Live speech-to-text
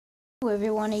Hello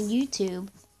everyone on YouTube.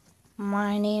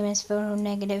 My name is Photo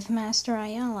Negative Master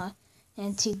Ayala,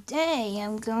 and today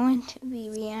I'm going to be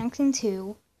reacting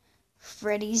to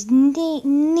Freddy's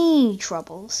knee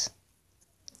troubles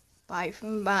by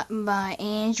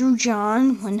Andrew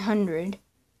John 100.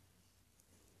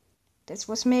 This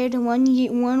was made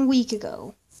 1 week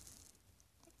ago,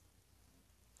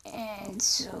 and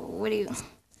so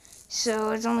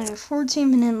it's only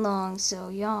 14-minute long. So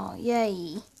y'all,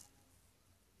 yay!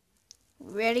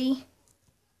 Ready?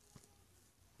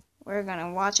 We're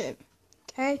gonna watch it.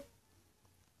 Okay?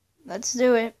 Let's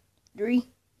do it. 3,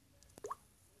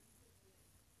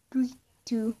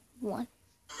 2, 1.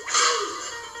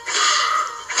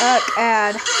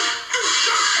 Ad.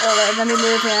 Alright, let me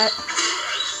move that.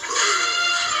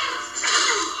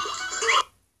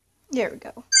 There we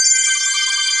go.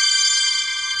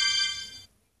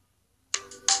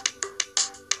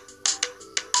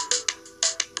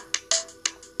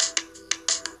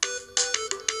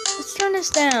 Let's turn this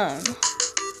down.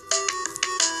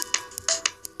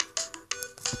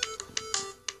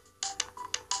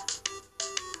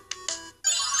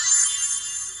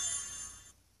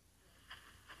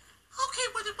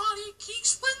 Can you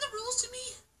explain the rules to me?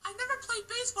 I've never played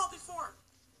baseball before.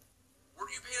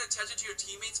 Weren't you paying attention to your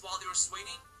teammates while they were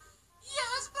swinging?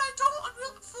 Yes, but I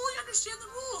don't fully understand the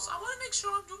rules. I want to make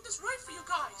sure I'm doing this right for you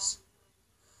guys.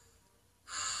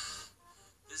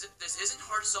 This isn't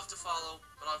hard stuff to follow,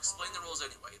 but I'll explain the rules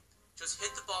anyway. Just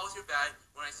hit the ball with your bat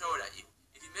when I throw it at you.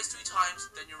 If you miss 3 times,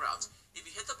 then you're out. If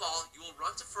you hit the ball, you will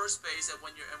run to first base, and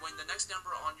when the next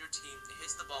member on your team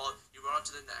hits the ball, you run on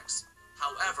to the next.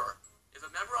 However, if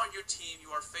a member on your team you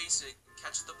are facing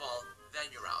catches the ball, then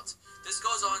you're out. This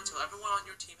goes on until everyone on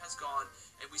your team has gone,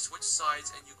 and we switch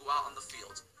sides and you go out on the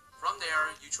field. From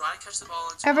there, you try to catch the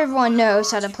ball until everyone knows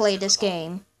how to play this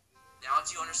game. Now,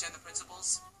 do you understand the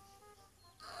principles?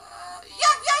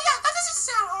 Yeah, that doesn't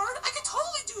sound hard. I can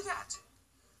totally do that.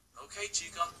 Okay,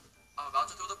 Chica, I'm about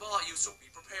to throw the ball at you, so be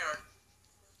prepared.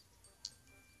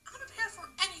 I'm prepared for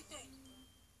anything.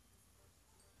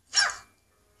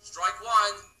 Strike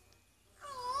 1.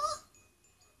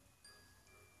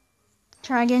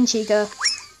 Try again, Chica.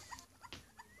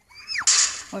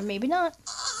 Or maybe not.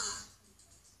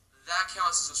 That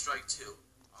counts as a strike 2. The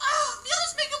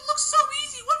others make it look so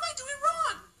easy. What am I doing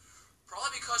wrong?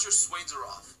 Probably because your swings are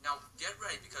off. Now, get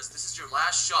ready, because this is your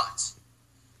last shot.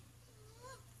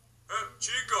 Hey,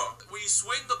 Chica, when you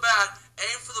swing the bat,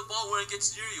 aim for the ball when it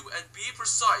gets near you, and be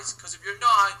precise, because if you're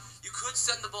not, you could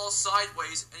send the ball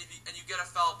sideways, and you get a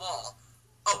foul ball.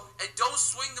 Oh, and don't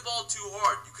swing the ball too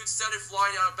hard. You could send it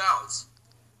flying out of bounds.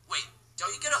 Wait,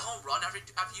 don't you get a home run after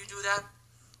you do that?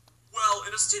 Well,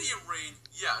 in a stadium rain,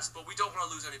 yes, but we don't want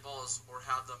to lose any balls or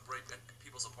have them break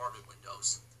people's apartment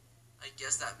windows. I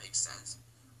guess that makes sense.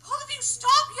 Both of you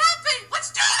stop yapping! Let's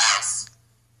do this!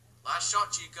 Last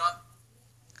shot, Chica.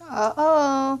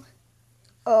 Uh-oh.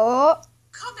 Oh.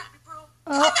 Come at me, bro.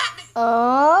 Come at me!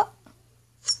 Oh.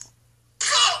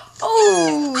 Go!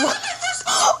 Oh.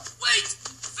 Wait!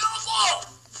 Foul ball!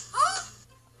 Huh?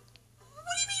 What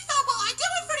do you mean foul ball? I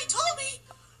did what Freddy told me.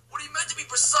 When he meant to be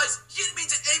precise, he didn't mean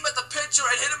to aim at the pitcher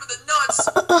and hit him in the nuts.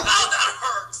 Now that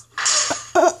hurts!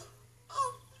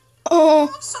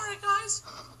 Oh. I'm sorry, guys.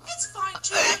 It's fine,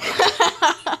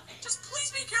 Chica. Just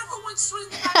please be careful when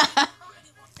swinging the bat or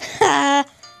anyone.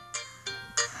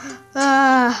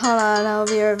 Hold on, I'll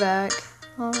be right back.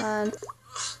 Hold on.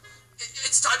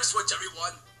 It's time to switch,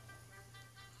 everyone.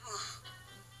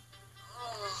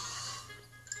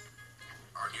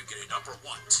 Are you getting up or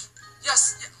what?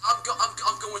 Yes, yeah, I'm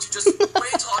going to. Just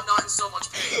wait until I'm not in so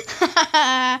much pain.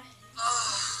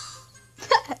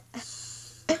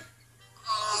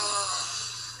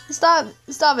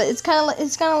 Stop it. It's kind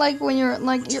of like when you're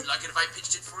like. Would you like it if I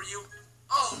pitched it for you?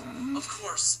 Oh, of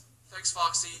course. Thanks,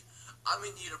 Foxy. I'm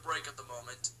in need of a break at the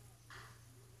moment.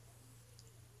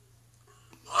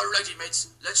 Alrighty,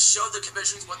 mates. Let's show the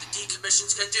commissions what the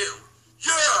decommissions can do.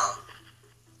 Yeah!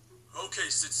 Okay,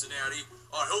 Cincinnati.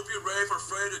 I hope you're ready for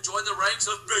Freddy to join the ranks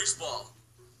of baseball.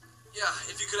 Yeah,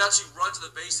 if you could actually run to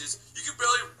the bases, you could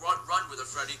barely run with a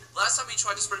Freddy. Last time he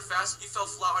tried to sprint fast, he fell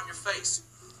flat on your face.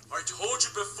 I told you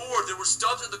before, there were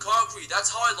stubs in the concrete. That's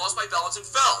how I lost my balance and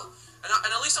fell. And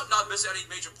at least I'm not missing any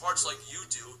major parts like you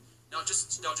do. Now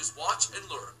just watch and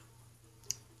learn.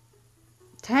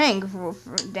 Dang,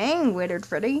 Withered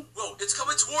Freddy. Whoa, it's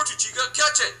coming towards you, Chica.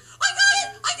 Catch it. I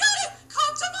got it!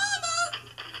 Come to mama!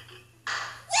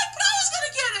 What? But I was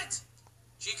gonna get it!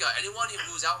 Chica, anyone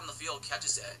who's out in the field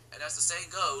catches it. And as the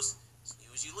saying goes,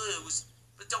 snooze you lose.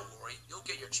 But don't worry, you'll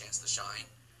get your chance to shine.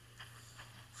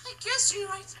 I guess you're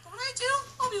right, but when I do,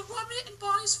 I'll be rubbing it in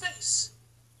Bonnie's face.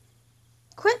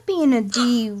 Quit being a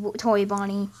D, Toy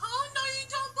Bonnie. Oh, no, you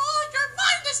don't, Ball. You're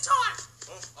mine this time.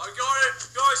 Oh, I got it,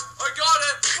 guys. I got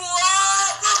it. Whoa!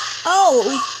 Oh!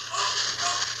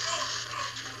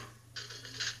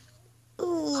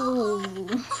 Uh-oh. Ooh.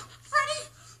 Freddy?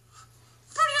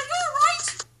 Freddy, are you alright?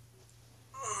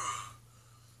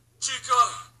 Chica,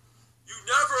 you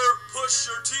never push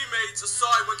your teammates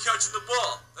aside when catching the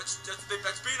ball. That's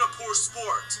being a poor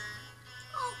sport.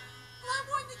 Oh, well, I'm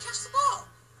wanting to catch the ball.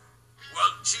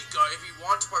 Well, Chica, if you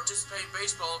want to participate in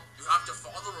baseball, you have to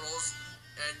follow the rules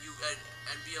and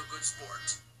be a good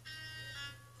sport.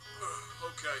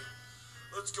 Okay,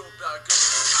 let's go back.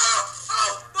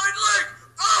 Oh, my leg!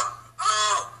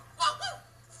 Oh! Whoa,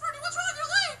 Freddy, what's wrong with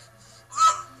your leg?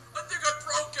 I think I'm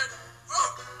broken.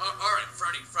 All right,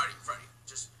 Freddy.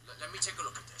 Just let me take a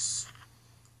look at this.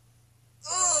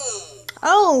 Oh!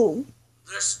 Oh!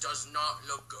 This does not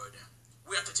look good.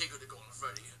 We have to take her to Golden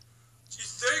Freddy. Do you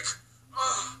think?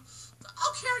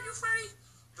 I'll carry you, Freddy.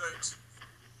 Thanks.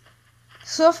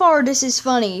 So far, this is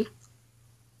funny.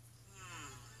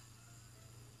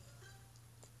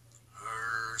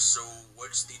 So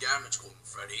what's the damage, Golden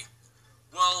Freddy?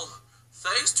 Well,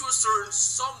 thanks to a certain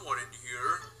someone in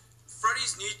here,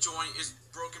 Freddy's knee joint is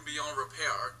broken beyond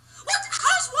repair. What? How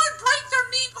does one break their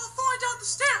knee while falling down the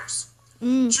stairs?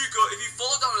 Chica, if you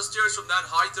fall down the stairs from that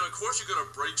height, then of course you're gonna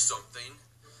break something.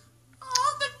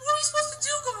 Then what are we supposed to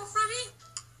do, Golden Freddy?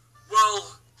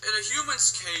 Well, in a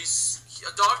human's case,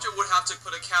 a doctor would have to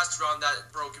put a cast around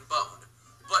that broken bone.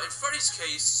 But in Freddy's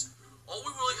case, all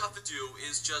we really have to do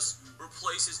is just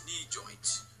replace his knee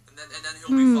joint, and then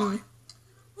he'll be fine.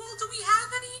 Well, do we have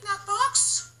any in that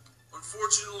box?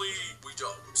 Unfortunately, we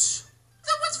don't.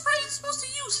 Then what's Freddy supposed to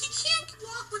use? He can't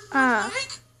walk with one leg.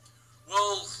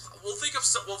 Well, we'll figure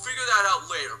that out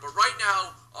later. But right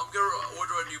now, I'm gonna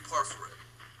order a new part for it.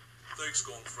 Thanks,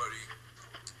 Golden Freddy.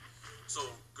 So,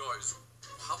 guys,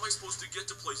 how am I supposed to get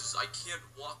to places I can't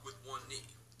walk with one knee?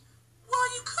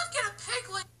 Well, you could get a peg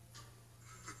leg.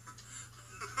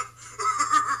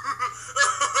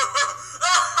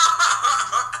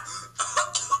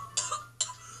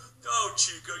 Oh,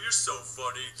 Chica, you're so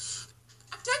funny.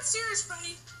 I'm dead serious,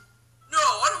 Freddy. No,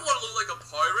 I don't want to look like a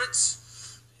pirate.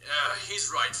 Yeah,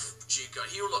 he's right, Chica.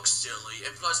 He looks silly,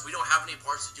 and plus, we don't have any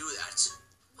parts to do that.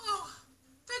 Oh,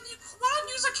 then why don't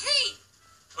you use a cane?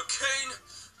 A cane?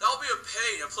 That'll be a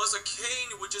pain, and plus a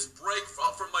cane would just break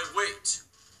from my weight.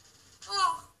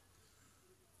 Oh,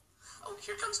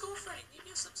 here comes Golden Freddy.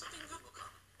 Maybe something good will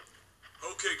come.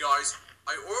 Okay, guys,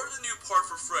 I ordered a new part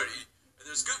for Freddy, and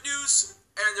there's good news,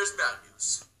 and there's bad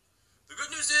news. The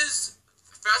good news is,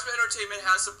 Fazbear Entertainment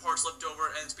has some parts left over,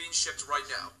 and it's being shipped right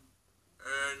now.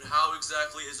 And how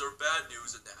exactly is there bad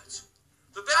news in that?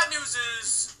 The bad news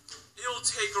is, it'll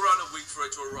take around a week for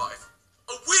it to arrive.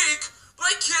 A week? But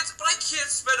I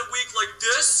can't spend a week like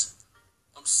this!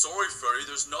 I'm sorry, Freddy,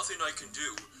 there's nothing I can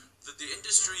do. The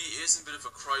industry is in a bit of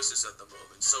a crisis at the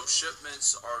moment, so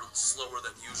shipments are slower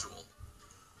than usual.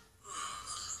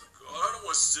 God, I don't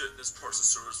want to sit in this parts and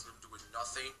service room doing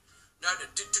nothing. Now,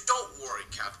 don't worry,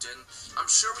 Captain. I'm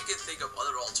sure we can think of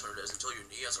other alternatives until your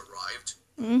knee has arrived.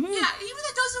 Yeah, even if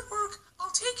it doesn't work,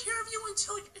 I'll take care of you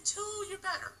until you're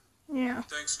better. Yeah.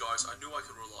 Thanks, guys. I knew I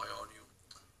could rely on you.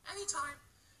 Anytime.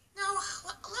 Now,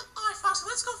 alright, Foxy,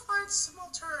 let's go find some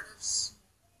alternatives.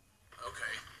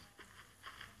 Okay.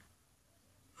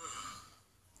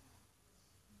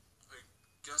 I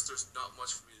guess there's not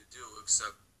much for me to do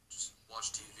except just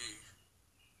watch TV.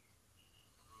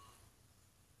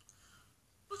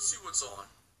 Let's see what's on.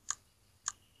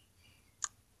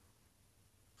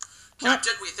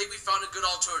 Captain, we think we found a good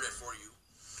alternative for you.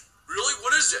 Really?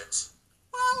 What is it?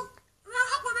 Well,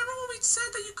 remember when we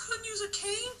said that you couldn't use a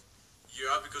cane?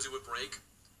 Yeah, because it would break.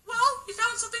 Well, we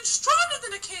found something stronger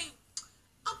than a cane.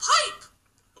 A pipe.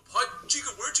 A pipe?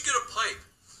 Chica, where'd you get a pipe?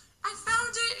 I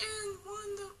found it in one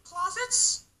of the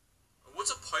closets. What's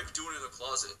a pipe doing in a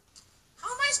closet? How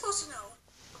am I supposed to know?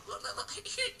 Look,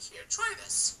 here, try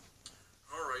this.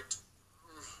 Alright.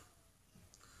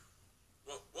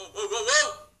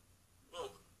 Whoa!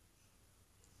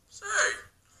 Say,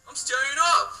 I'm standing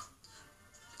up.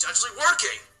 It's actually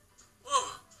working.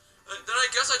 Whoa. Then I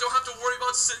guess I don't have to worry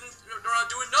about sitting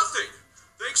around doing nothing.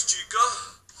 Thanks, Chica.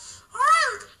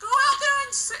 Alright, go out there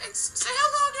and say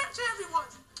hello to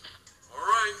everyone.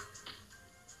 Alright.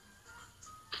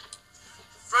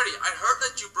 Freddy, I heard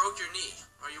that you broke your knee.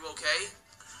 Are you okay?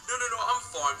 No, I'm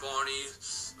fine, Bonnie.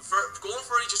 Golden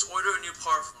Freddy just ordered a new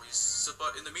part for me,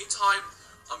 but in the meantime,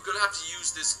 I'm gonna have to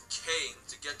use this cane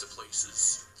to get to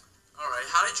places. Alright,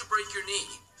 how did you break your knee?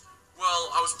 Well,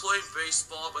 I was playing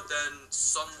baseball, but then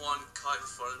someone cut in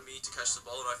front of me to catch the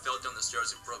ball, and I fell down the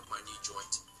stairs and broke my knee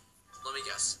joint. Let me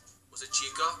guess. Was it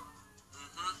Chica?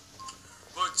 Mm-hmm.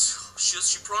 But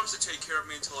she promised to take care of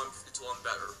me until I'm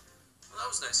better. Well, that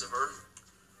was nice of her.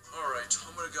 All right,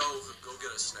 I'm gonna go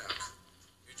get a snack.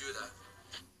 You do that.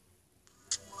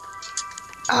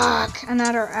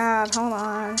 Another ad. Hold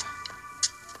on.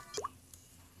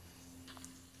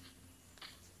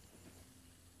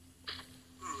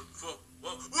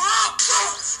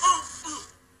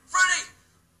 Freddy!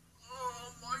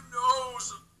 Oh, my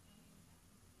nose!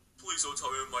 Please don't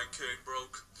tell me my cane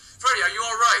broke. Freddy, are you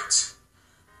alright?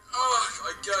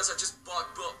 I guess I just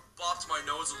bopped my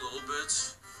nose a little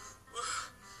bit.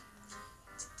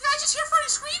 Did I just hear Freddy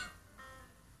scream?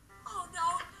 Oh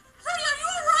no. Freddy, are you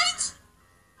alright?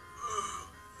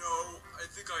 No, I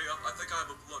think I have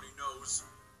a bloody nose.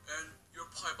 And your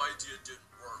pipe idea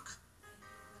didn't work.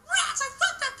 Rats, I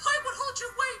thought that pipe would hold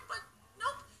your weight, but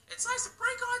nope. It's nice to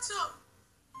break on its own.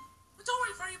 But don't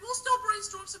worry, Freddy, we'll still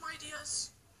brainstorm some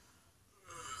ideas.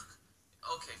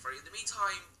 Okay, Freddy, in the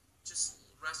meantime, just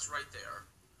rest right there.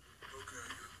 Okay.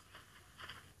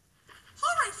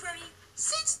 Alright, Freddy.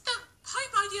 Since the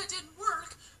pipe idea didn't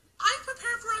work, I'm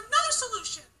prepared for another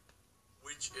solution.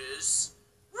 Which is?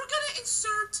 We're gonna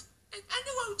insert an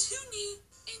NO2 knee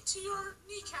into your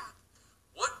kneecap.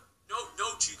 What?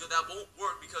 No, Chica, that won't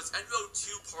work because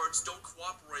NO2 parts don't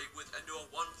cooperate with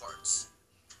NO1 parts.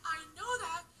 I know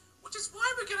that, which is why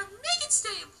we're gonna make it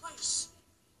stay in place.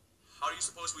 How do you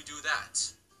suppose we do that?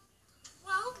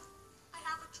 Well, I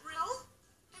have a drill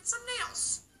and some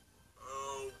nails.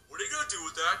 What are you gonna do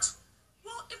with that?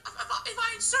 Well, if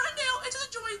I insert a nail into the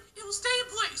joint, it will stay in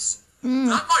place.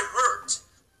 That might hurt.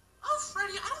 Oh,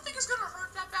 Freddy, I don't think it's gonna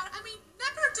hurt that bad. I mean,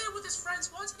 Never did with his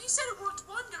friends once, and he said it worked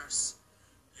wonders.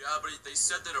 Yeah, but they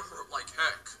said that it hurt like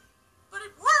heck. But it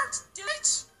worked, did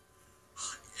it?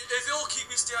 If it'll keep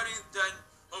me standing, then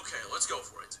okay, let's go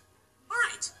for it.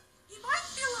 Alright, you might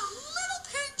feel a little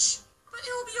pinch, but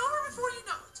it'll be over before you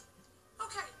know it.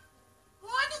 Okay,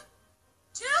 1,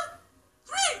 2,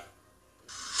 3!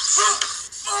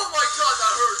 Oh my god,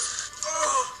 that hurts!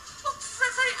 Oh,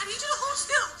 Freddy, I need you to hold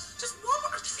still. Just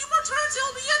a few more turns,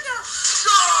 it'll be in there.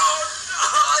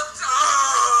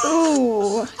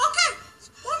 Ooh. Okay,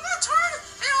 one more turn,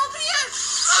 and it'll be in.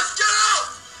 Get out!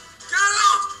 Get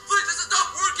out! Please, this is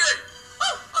not working!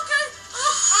 Oh, okay.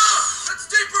 That's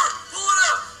deeper! Pull it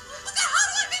out! What the hell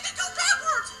do I make it go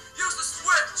backwards? Use the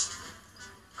switch!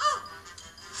 Oh,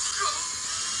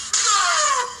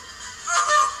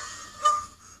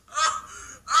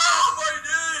 Ow, my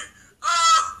knee!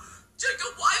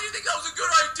 Jacob, why do you think that was a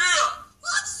good idea?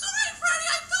 well, I'm sorry, Freddy.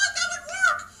 I thought that would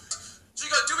work.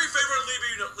 Jacob, do me a favor and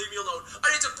leave me alone.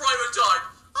 I need some private time.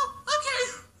 Oh, okay.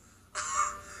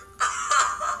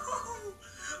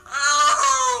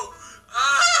 Ow!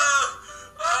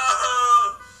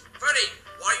 Freddy,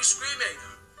 why are you screaming?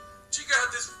 Chica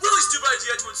had this really stupid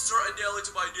idea to insert a nail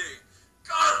into my knee.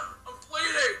 God, I'm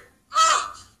bleeding.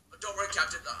 Don't worry,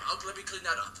 Captain. Let me clean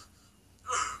that up.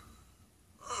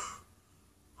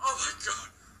 Oh my God.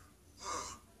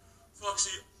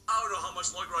 Foxy, I don't know how much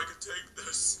longer I can take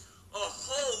this. A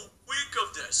whole week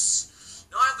of this.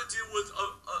 Now I have to deal with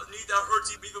a knee that hurts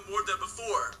even more than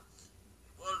before.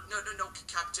 Well, no,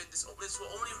 Captain. This will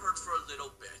only hurt for a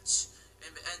little bit.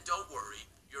 And don't worry,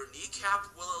 your kneecap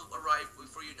will arrive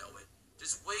before you know it.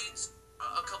 Just wait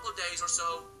a couple of days or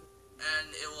so,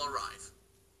 and it will arrive.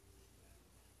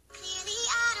 Clearly,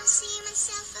 I don't see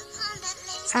myself upon that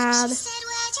lace. Ad. She said,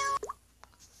 "Where'd you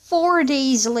 4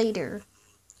 days later.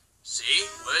 See?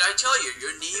 What did I tell you?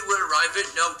 Your knee would arrive in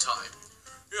no time.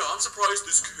 Yeah, I'm surprised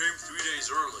this came 3 days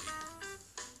early.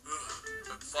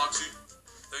 Foxy,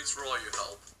 thanks for all your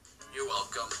help. You're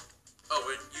welcome. Oh,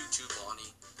 and you too,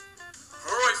 Bonnie.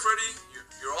 Alright, Freddy,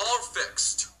 you're all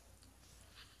fixed.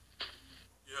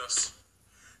 Yes.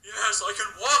 Yes, I can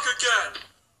walk again!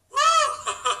 Woo!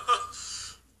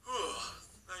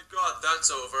 Thank God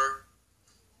that's over.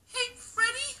 Hey,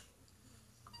 Freddy.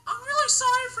 I'm really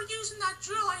sorry for using that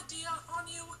drill idea on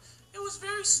you. It was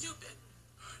very stupid.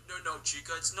 No,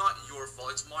 Chica, it's not your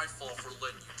fault. It's my fault for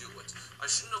letting you do it. I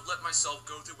shouldn't have let myself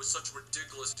go through with such a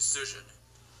ridiculous decision.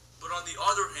 But on the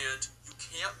other hand, you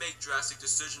can't make drastic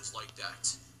decisions like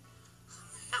that.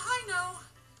 Yeah, I know.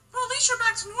 But at least you're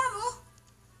back to normal.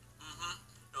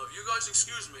 Now, if you guys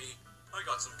excuse me, I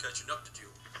got some catching up to do.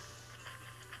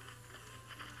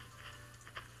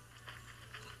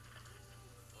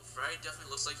 Well, Freddy definitely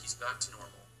looks like he's back to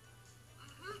normal.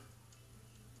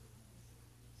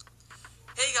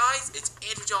 Hey guys, it's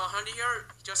Andrew John Hunter here,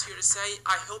 just here to say,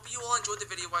 I hope you all enjoyed the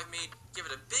video I made. Give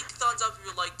it a big thumbs up if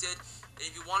you liked it. And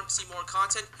if you want to see more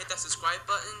content, hit that subscribe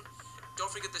button.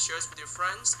 Don't forget to share this with your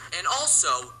friends. And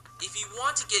also, if you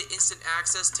want to get instant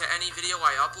access to any video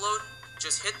I upload,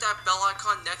 just hit that bell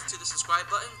icon next to the subscribe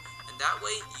button, and that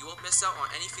way you won't miss out on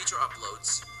any future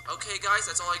uploads. Okay, guys,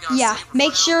 that's all I got. Yeah,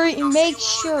 make sure, Make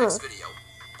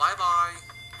Bye bye.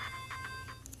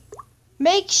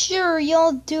 Make sure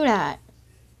y'all do that.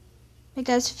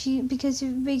 Because if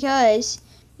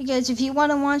you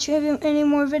want to watch any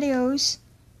more videos.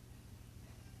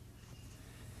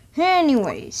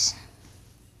 Anyways,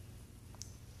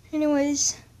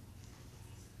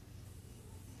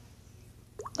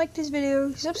 like this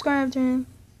video, subscribe to him,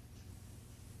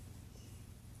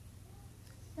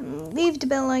 and leave the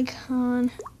bell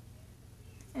icon,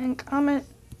 and comment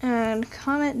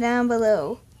down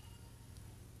below.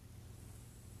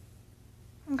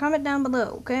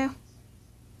 Okay?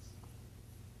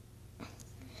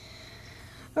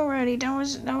 Alrighty,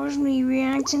 that was me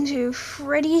reacting to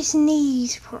Freddy's knee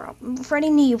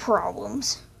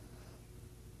problems.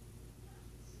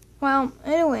 Well,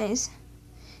 anyways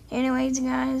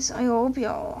guys, I hope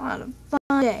y'all had a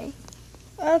fun day.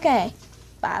 Okay,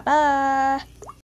 bye bye.